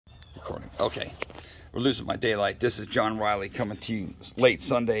recording. Okay, we're losing my daylight. This is John Riley coming to you late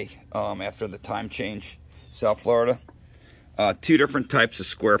Sunday after the time change, South Florida. Two different types of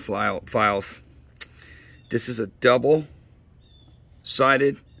square files. This is a double-sided,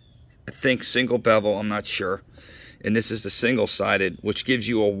 I think single bevel, I'm not sure. And this is the single-sided, which gives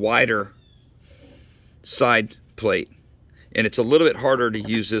you a wider side plate. And it's a little bit harder to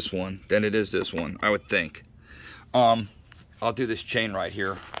use this one than it is this one, I would think. I'll do this chain right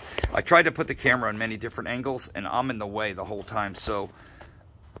here. I tried to put the camera on many different angles, and I'm in the way the whole time. So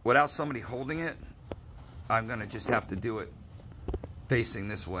without somebody holding it, I'm gonna just have to do it facing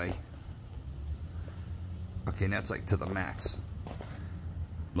this way. Okay, and that's like to the max.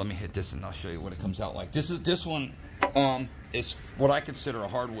 Let me hit this and I'll show you what it comes out like. This one is what I consider a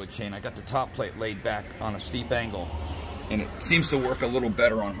hardwood chain. I got the top plate laid back on a steep angle, and it seems to work a little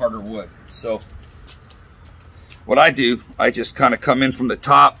better on harder wood. So what I do, I just kind of come in from the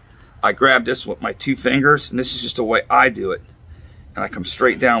top. I grab this with my two fingers, and this is just the way I do it. And I come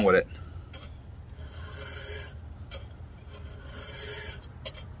straight down with it.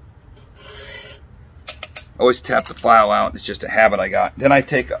 Always tap the file out. It's just a habit I got. Then I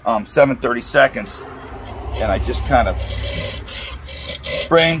take 7/32, and I just kind of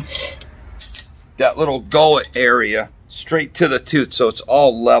bring that little gullet area straight to the tooth, so it's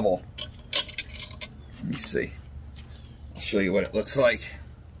all level. Let me see. I'll show you what it looks like.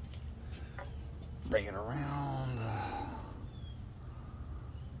 Bring it around.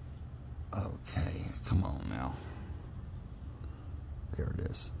 Okay, come on now. There it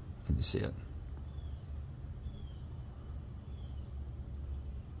is. Can you see it?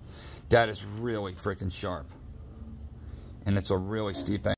 That is really freaking sharp. And it's a really steep angle.